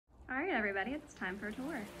right, everybody, it's time for a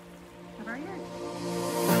tour of our yurt.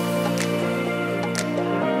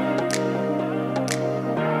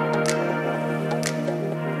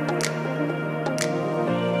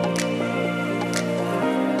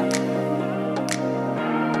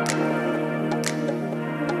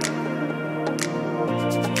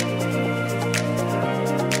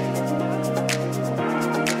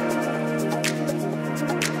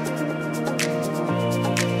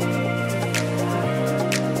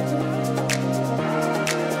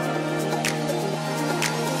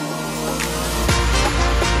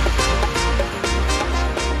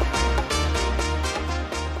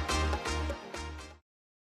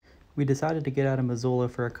 We decided to get out of Missoula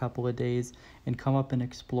for a couple of days and come up and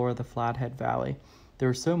explore the Flathead Valley. There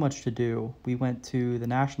was so much to do. We went to the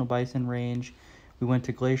National Bison Range, we went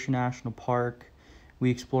to Glacier National Park, we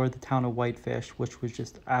explored the town of Whitefish, which was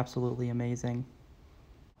just absolutely amazing.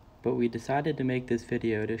 But we decided to make this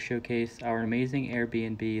video to showcase our amazing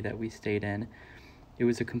Airbnb that we stayed in. It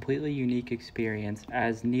was a completely unique experience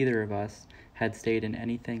as neither of us had stayed in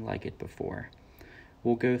anything like it before.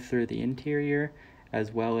 We'll go through the interior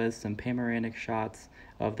as well as some panoramic shots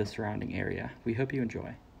of the surrounding area. We hope you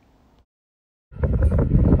enjoy. All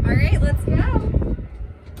right, let's go.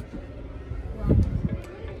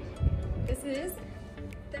 This is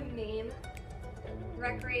the main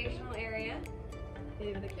recreational area.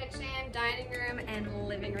 We have the kitchen, dining room, and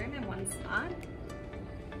living room in one spot.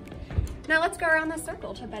 Now let's go around the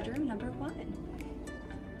circle to bedroom number 1.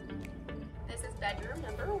 This is bedroom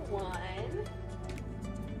number 1.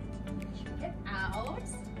 Check it out.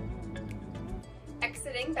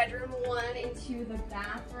 Exiting bedroom 1 into the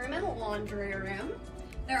bathroom and laundry room.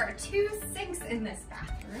 There are 2 sinks in this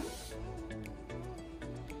bathroom.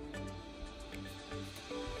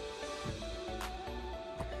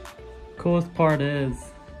 Coolest part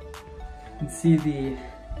is you can see the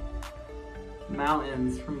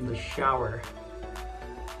mountains from the shower.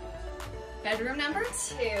 Bedroom number 2.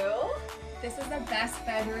 This is the best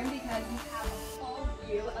bedroom because you have a full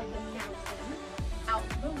view of the mountain out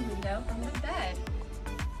the window from the bed.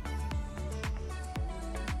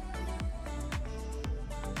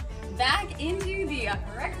 Back into the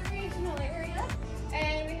recreational area,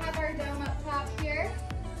 and we have our dome up top here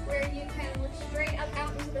where you can look straight up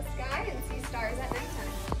out into the sky and see stars at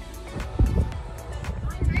nighttime.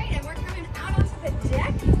 Alright, and we're coming out onto the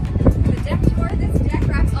deck. The deck tour. This deck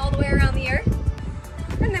wraps all the way around the yurt.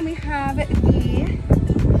 And then we have the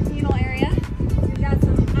communal area. We've got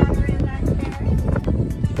some Adirondacks there.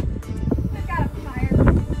 We've got a fire, a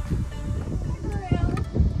grill,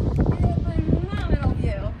 and a phenomenal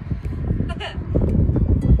view.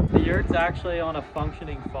 The yurt's actually on a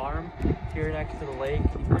functioning farm here next to the lake.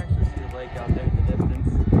 You can actually see the lake out there in the distance.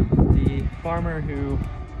 The farmer who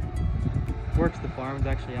works the farm is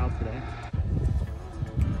actually out today.